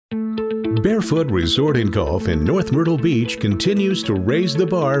Barefoot Resort and Golf in North Myrtle Beach continues to raise the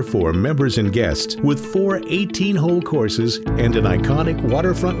bar for members and guests with 4 18-hole courses and an iconic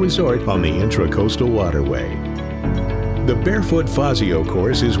waterfront resort on the Intracoastal Waterway. The Barefoot Fazio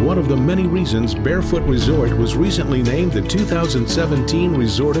course is one of the many reasons Barefoot Resort was recently named the 2017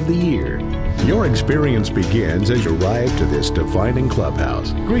 Resort of the Year. Your experience begins as you arrive to this defining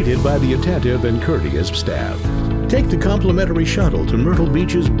clubhouse, greeted by the attentive and courteous staff. Take the complimentary shuttle to Myrtle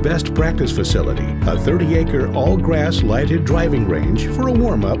Beach's best practice facility, a 30-acre all-grass lighted driving range for a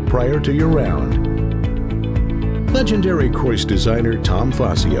warm-up prior to your round. Legendary course designer Tom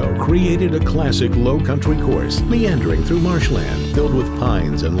Fazio created a classic Lowcountry course, meandering through marshland filled with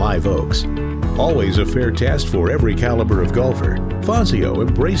pines and live oaks. Always a fair test for every caliber of golfer, Fazio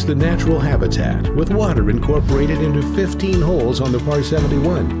embraced the natural habitat with water incorporated into 15 holes on the par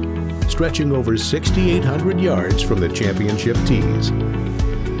 71. Stretching over 6,800 yards from the championship tees.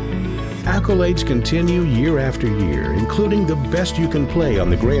 Accolades continue year after year, including the Best You Can Play on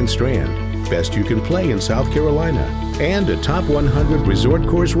the Grand Strand, Best You Can Play in South Carolina, and a Top 100 Resort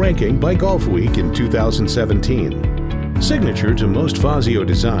Course ranking by Golf Week in 2017. Signature to most Fazio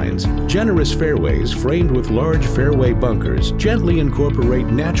designs, generous fairways framed with large fairway bunkers gently incorporate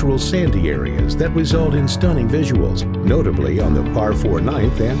natural sandy areas that result in stunning visuals, notably on the par 4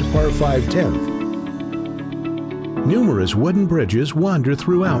 9th and par 5 10th. Numerous wooden bridges wander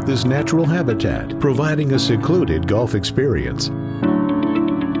throughout this natural habitat, providing a secluded golf experience.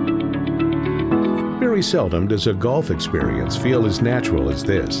 Very seldom does a golf experience feel as natural as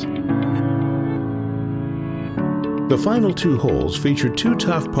this. The final 2 holes feature 2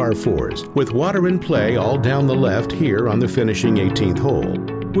 tough par 4s, with water in play all down the left here on the finishing 18th hole,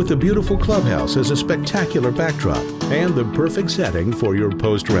 with the beautiful clubhouse as a spectacular backdrop and the perfect setting for your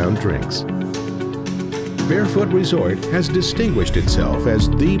post-round drinks. Barefoot Resort has distinguished itself as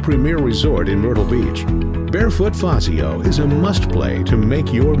the premier resort in Myrtle Beach. Barefoot Fazio is a must-play to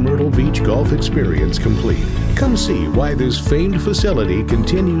make your Myrtle Beach golf experience complete. Come see why this famed facility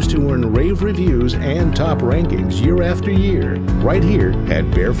continues to earn rave reviews and top rankings year after year, right here at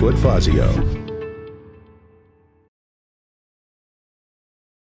Barefoot Fazio.